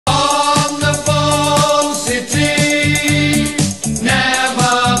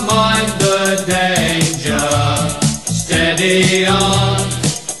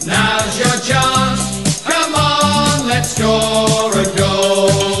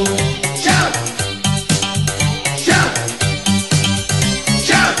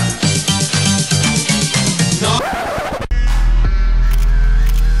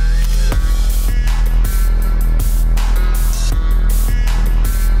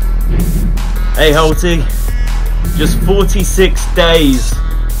Hey Holty, just 46 days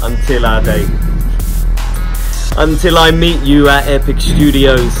until our day. Until I meet you at Epic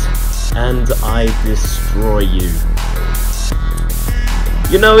Studios and I destroy you.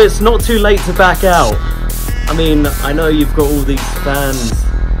 You know, it's not too late to back out. I mean, I know you've got all these fans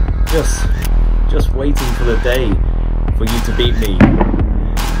just waiting for the day for you to beat me.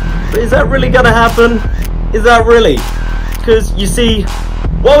 But is that really gonna happen? Is that really? Because you see,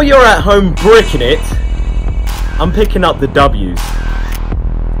 while you're at home bricking it, I'm picking up the W's.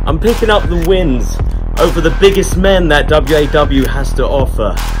 I'm picking up the wins over the biggest men that WAW has to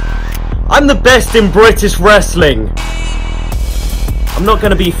offer. I'm the best in British wrestling. I'm not going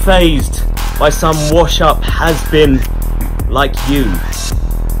to be fazed by some wash-up has-been like you.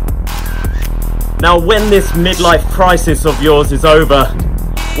 Now, when this midlife crisis of yours is over,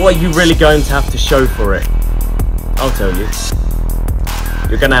 what are you really going to have to show for it? I'll tell you.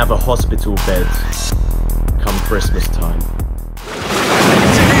 You're going to have a hospital bed come Christmas time.